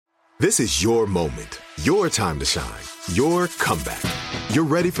This is your moment, your time to shine, your comeback. You're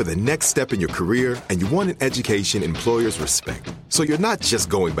ready for the next step in your career, and you want an education employers respect. So you're not just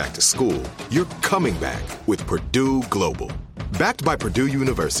going back to school, you're coming back with Purdue Global. Backed by Purdue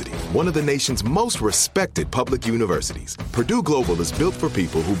University, one of the nation's most respected public universities, Purdue Global is built for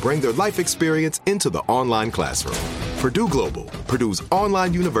people who bring their life experience into the online classroom. Purdue Global, Purdue's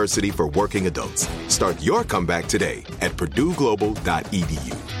online university for working adults. Start your comeback today at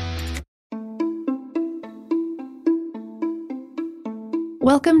purdueglobal.edu.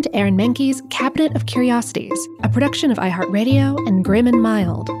 Welcome to Aaron Mahnke's Cabinet of Curiosities, a production of iHeartRadio and Grim and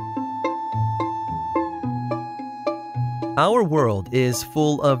Mild. Our world is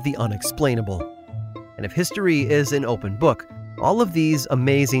full of the unexplainable. And if history is an open book, all of these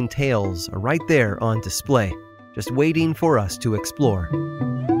amazing tales are right there on display, just waiting for us to explore.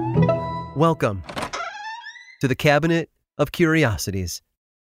 Welcome to the Cabinet of Curiosities.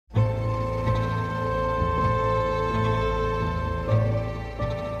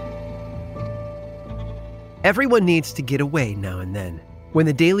 Everyone needs to get away now and then. When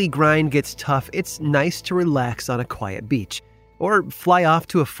the daily grind gets tough, it's nice to relax on a quiet beach, or fly off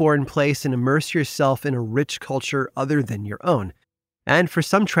to a foreign place and immerse yourself in a rich culture other than your own. And for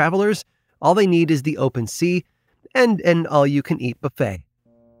some travelers, all they need is the open sea and an all-you-can-eat buffet.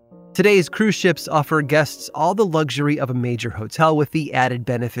 Today's cruise ships offer guests all the luxury of a major hotel with the added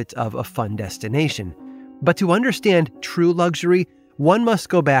benefit of a fun destination. But to understand true luxury, one must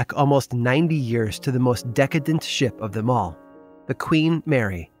go back almost 90 years to the most decadent ship of them all, the Queen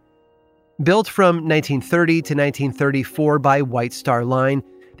Mary. Built from 1930 to 1934 by White Star Line,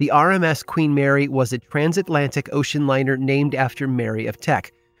 the RMS Queen Mary was a transatlantic ocean liner named after Mary of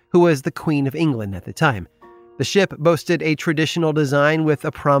Teck, who was the Queen of England at the time. The ship boasted a traditional design with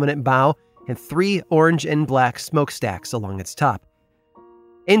a prominent bow and 3 orange and black smokestacks along its top.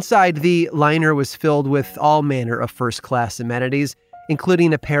 Inside, the liner was filled with all manner of first-class amenities,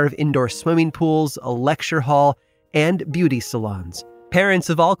 including a pair of indoor swimming pools, a lecture hall, and beauty salons. Parents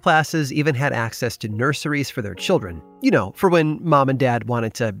of all classes even had access to nurseries for their children, for when mom and dad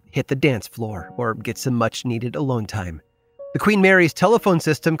wanted to hit the dance floor or get some much-needed alone time. The Queen Mary's telephone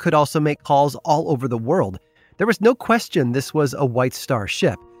system could also make calls all over the world. There was no question this was a White Star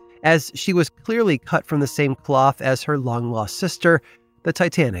ship, as she was clearly cut from the same cloth as her long-lost sister, the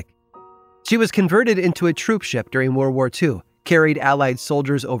Titanic. She was converted into a troop ship during World War II, carried Allied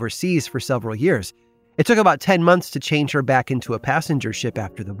soldiers overseas for several years. It took about 10 months to change her back into a passenger ship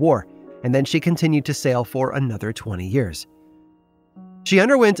after the war, and then she continued to sail for another 20 years. She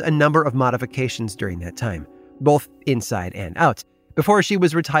underwent a number of modifications during that time, both inside and out, before she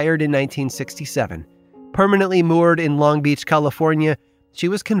was retired in 1967. Permanently moored in Long Beach, California, she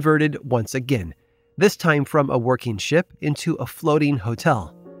was converted once again, this time from a working ship into a floating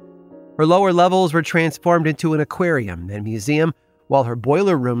hotel. Her lower levels were transformed into an aquarium and museum, while her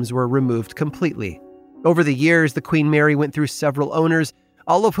boiler rooms were removed completely. Over the years, the Queen Mary went through several owners,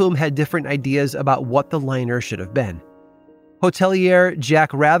 all of whom had different ideas about what the liner should have been. Hotelier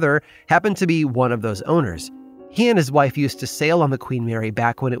Jack Rather happened to be one of those owners. He and his wife used to sail on the Queen Mary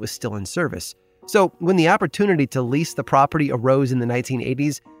back when it was still in service. So when the opportunity to lease the property arose in the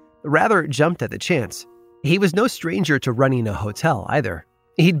 1980s, Rather jumped at the chance. He was no stranger to running a hotel either.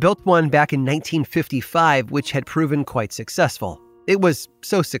 He'd built one back in 1955, which had proven quite successful. It was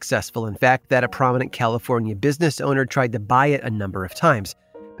so successful, in fact, that a prominent California business owner tried to buy it a number of times,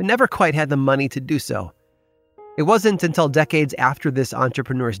 but never quite had the money to do so. It wasn't until decades after this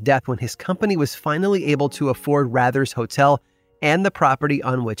entrepreneur's death when his company was finally able to afford Rather's hotel and the property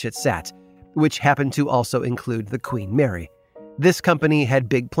on which it sat, which happened to also include the Queen Mary. This company had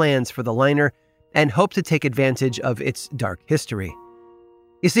big plans for the liner and hoped to take advantage of its dark history.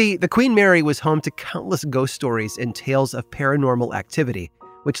 You see, the Queen Mary was home to countless ghost stories and tales of paranormal activity,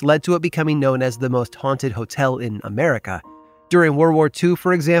 which led to it becoming known as the most haunted hotel in America. During World War II,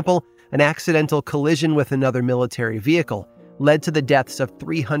 for example, an accidental collision with another military vehicle led to the deaths of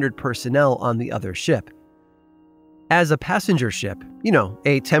 300 personnel on the other ship. As a passenger ship,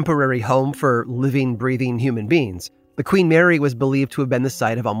 a temporary home for living, breathing human beings, the Queen Mary was believed to have been the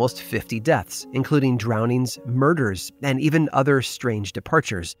site of almost 50 deaths, including drownings, murders, and even other strange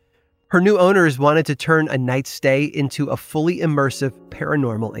departures. Her new owners wanted to turn a night's stay into a fully immersive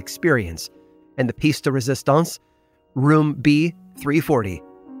paranormal experience, and the piece de resistance? Room B340.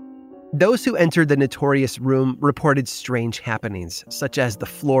 Those who entered the notorious room reported strange happenings, such as the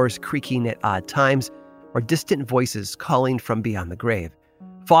floors creaking at odd times or distant voices calling from beyond the grave.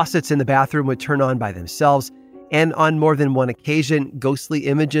 Faucets in the bathroom would turn on by themselves, and on more than one occasion, ghostly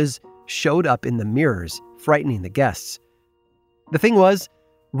images showed up in the mirrors, frightening the guests. The thing was,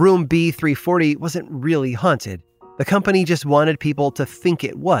 Room B340 wasn't really haunted. The company just wanted people to think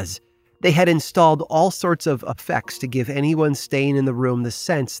it was. They had installed all sorts of effects to give anyone staying in the room the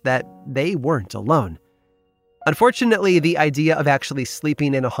sense that they weren't alone. Unfortunately, the idea of actually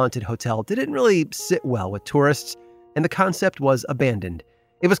sleeping in a haunted hotel didn't really sit well with tourists, and the concept was abandoned.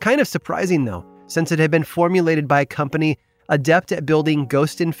 It was kind of surprising, though, since it had been formulated by a company adept at building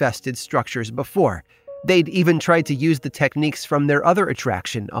ghost-infested structures before. They'd even tried to use the techniques from their other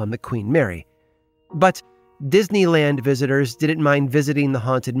attraction on the Queen Mary. But Disneyland visitors didn't mind visiting the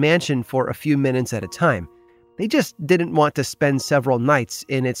haunted mansion for a few minutes at a time. They just didn't want to spend several nights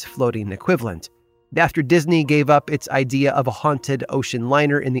in its floating equivalent. After Disney gave up its idea of a haunted ocean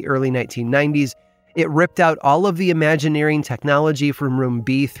liner in the early 1990s, it ripped out all of the Imagineering technology from room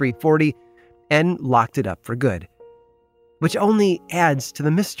B340 and locked it up for good. Which only adds to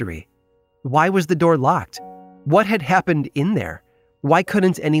the mystery. Why was the door locked? What had happened in there? Why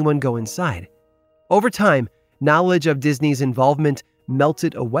couldn't anyone go inside? Over time, knowledge of Disney's involvement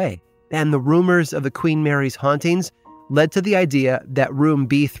melted away, and the rumors of the Queen Mary's hauntings led to the idea that room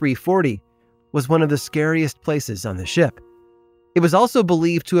B340 was one of the scariest places on the ship. It was also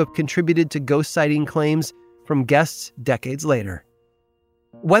believed to have contributed to ghost sighting claims from guests decades later.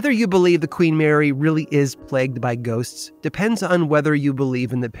 Whether you believe the Queen Mary really is plagued by ghosts depends on whether you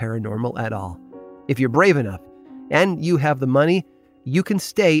believe in the paranormal at all. If you're brave enough and you have the money, you can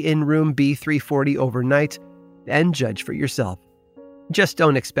stay in room B340 overnight and judge for yourself. Just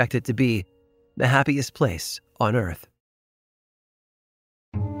don't expect it to be the happiest place on Earth.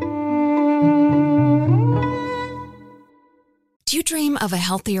 Do you dream of a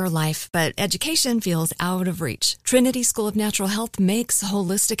healthier life, but education feels out of reach? Trinity School of Natural Health makes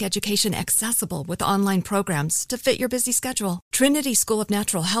holistic education accessible with online programs to fit your busy schedule. Trinity School of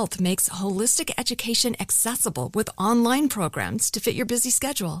Natural Health makes holistic education accessible with online programs to fit your busy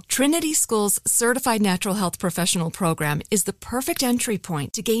schedule. Trinity School's Certified Natural Health Professional Program is the perfect entry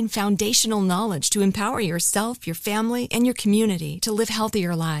point to gain foundational knowledge to empower yourself, your family, and your community to live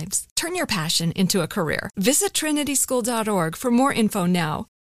healthier lives. Turn your passion into a career. Visit trinityschool.org for more info now.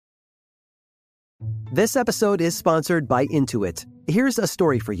 This episode is sponsored by Intuit. Here's a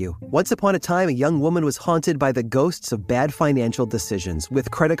story for you. Once upon a time, a young woman was haunted by the ghosts of bad financial decisions,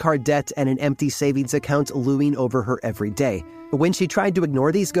 with credit card debt and an empty savings account looming over her every day. When she tried to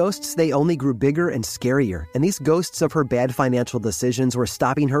ignore these ghosts, they only grew bigger and scarier, and these ghosts of her bad financial decisions were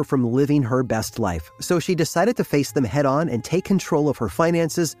stopping her from living her best life. So she decided to face them head on and take control of her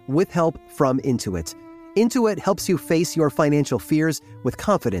finances with help from Intuit. Intuit helps you face your financial fears with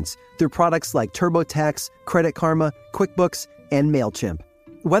confidence through products like TurboTax, Credit Karma, QuickBooks, and MailChimp.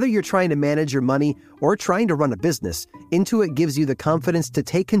 Whether you're trying to manage your money or trying to run a business, Intuit gives you the confidence to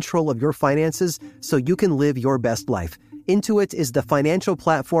take control of your finances so you can live your best life. Intuit is the financial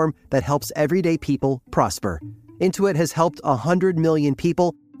platform that helps everyday people prosper. Intuit has helped 100 million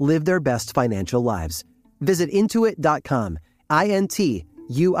people live their best financial lives. Visit Intuit.com, Intuit.com,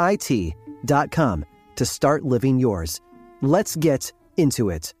 to start living yours. Let's get into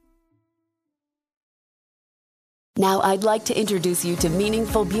it. Now I'd like to introduce you to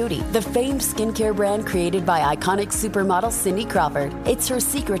Meaningful Beauty, the famed skincare brand created by iconic supermodel Cindy Crawford. It's her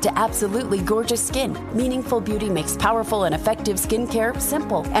secret to absolutely gorgeous skin. Meaningful Beauty makes powerful and effective skincare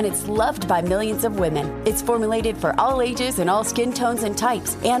simple, and it's loved by millions of women. It's formulated for all ages and all skin tones and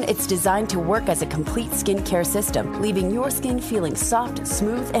types, and it's designed to work as a complete skincare system, leaving your skin feeling soft,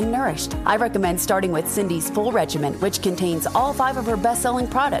 smooth, and nourished. I recommend starting with Cindy's full regimen, which contains all 5 of her best-selling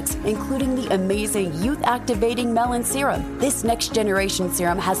products, including the amazing youth-activating Melon Serum. This next-generation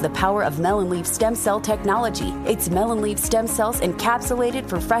serum has the power of melon leaf stem cell technology. It's melon leaf stem cells encapsulated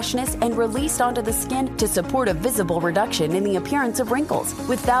for freshness and released onto the skin to support a visible reduction in the appearance of wrinkles.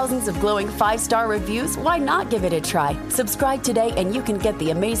 With thousands of glowing 5-star reviews, why not give it a try? Subscribe today and you can get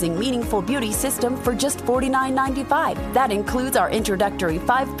the amazing Meaningful Beauty system for just $49.95. That includes our introductory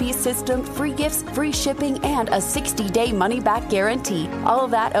 5-piece system, free gifts, free shipping, and a 60-day money-back guarantee. All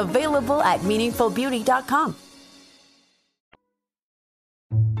of that available at meaningfulbeauty.com.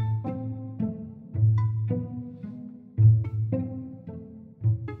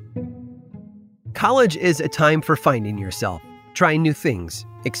 College is a time for finding yourself, trying new things,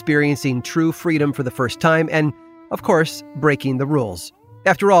 experiencing true freedom for the first time, and, of course, breaking the rules.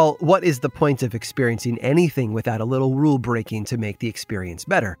 After all, what is the point of experiencing anything without a little rule breaking to make the experience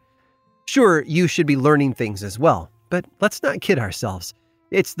better? Sure, you should be learning things as well, but let's not kid ourselves.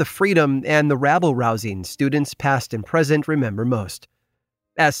 It's the freedom and the rabble-rousing students past and present remember most.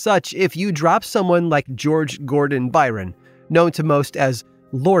 As such, if you drop someone like George Gordon Byron, known to most as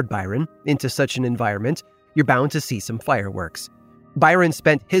Lord Byron, into such an environment, you're bound to see some fireworks. Byron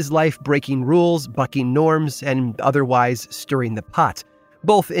spent his life breaking rules, bucking norms, and otherwise stirring the pot,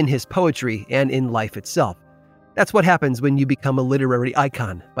 both in his poetry and in life itself. That's what happens when you become a literary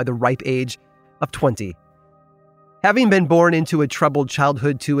icon by the ripe age of 20. Having been born into a troubled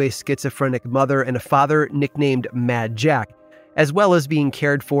childhood to a schizophrenic mother and a father nicknamed Mad Jack, as well as being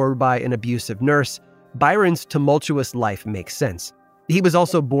cared for by an abusive nurse, Byron's tumultuous life makes sense. He was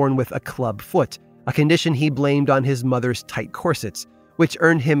also born with a club foot, a condition he blamed on his mother's tight corsets, which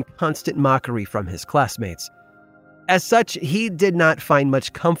earned him constant mockery from his classmates. As such, he did not find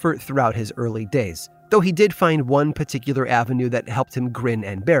much comfort throughout his early days, though he did find one particular avenue that helped him grin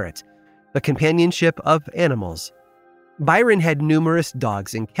and bear it: the companionship of animals. Byron had numerous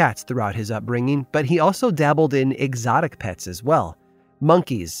dogs and cats throughout his upbringing, but he also dabbled in exotic pets as well: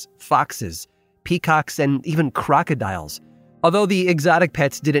 monkeys, foxes, peacocks, and even crocodiles. Although the exotic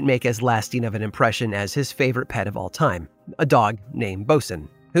pets didn't make as lasting of an impression as his favorite pet of all time, a dog named Bosun,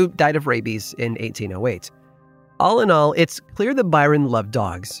 who died of rabies in 1808. All in all, it's clear that Byron loved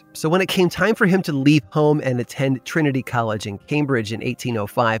dogs, so when it came time for him to leave home and attend Trinity College in Cambridge in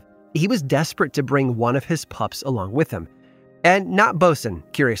 1805, he was desperate to bring one of his pups along with him. And not Bosun,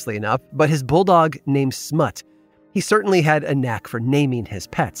 curiously enough, but his bulldog named Smut. He certainly had a knack for naming his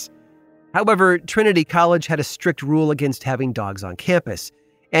pets. However, Trinity College had a strict rule against having dogs on campus,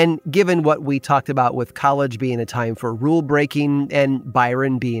 and given what we talked about with college being a time for rule breaking and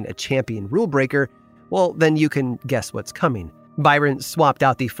Byron being a champion rule breaker, well, then you can guess what's coming. Byron swapped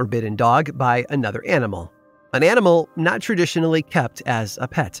out the forbidden dog by another animal, an animal not traditionally kept as a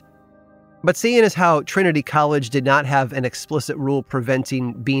pet. But seeing as how Trinity College did not have an explicit rule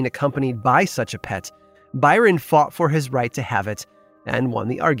preventing being accompanied by such a pet, Byron fought for his right to have it and won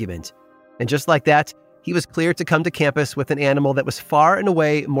the argument. And just like that, he was cleared to come to campus with an animal that was far and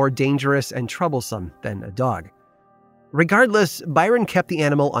away more dangerous and troublesome than a dog. Regardless, Byron kept the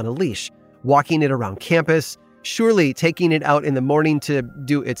animal on a leash, walking it around campus, surely taking it out in the morning to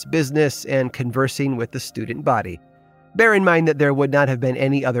do its business and conversing with the student body. Bear in mind that there would not have been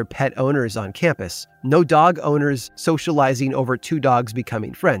any other pet owners on campus, no dog owners socializing over two dogs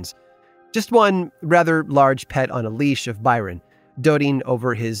becoming friends. Just one rather large pet on a leash of Byron, doting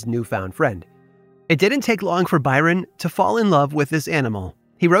over his newfound friend. It didn't take long for Byron to fall in love with this animal.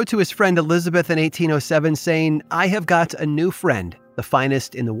 He wrote to his friend Elizabeth in 1807 saying, "I have got a new friend, the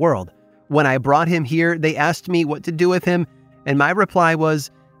finest in the world. When I brought him here, they asked me what to do with him, and my reply was,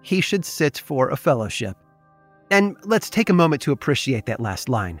 he should sit for a fellowship." And let's take a moment to appreciate that last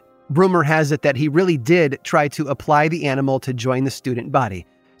line. Rumor has it that he really did try to apply the animal to join the student body,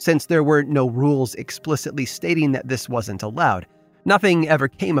 since there were no rules explicitly stating that this wasn't allowed. Nothing ever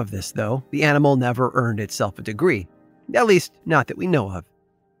came of this, though. The animal never earned itself a degree. At least, not that we know of.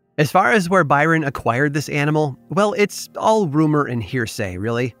 As far as where Byron acquired this animal, well, it's all rumor and hearsay,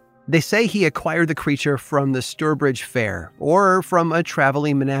 really. They say he acquired the creature from the Sturbridge Fair, or from a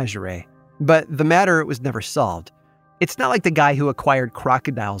traveling menagerie. But the matter was never solved. It's not like the guy who acquired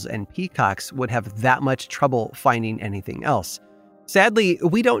crocodiles and peacocks would have that much trouble finding anything else. Sadly,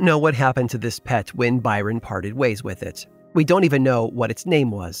 we don't know what happened to this pet when Byron parted ways with it. We don't even know what its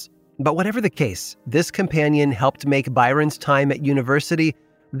name was. But whatever the case, this companion helped make Byron's time at university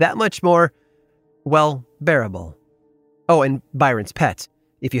that much more, well, bearable. Oh, and Byron's pet,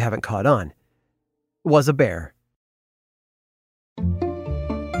 if you haven't caught on, was a bear.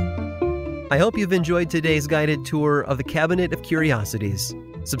 I hope you've enjoyed today's guided tour of the Cabinet of Curiosities.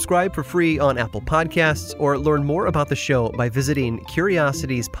 Subscribe for free on Apple Podcasts or learn more about the show by visiting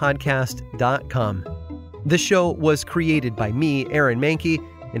curiositiespodcast.com. This show was created by me, Aaron Mahnke,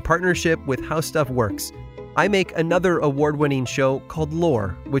 in partnership with How Stuff Works. I make another award-winning show called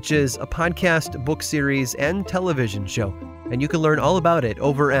Lore, which is a podcast, book series, and television show, and you can learn all about it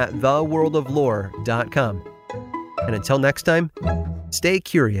over at theworldoflore.com. And until next time, stay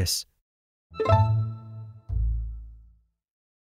curious.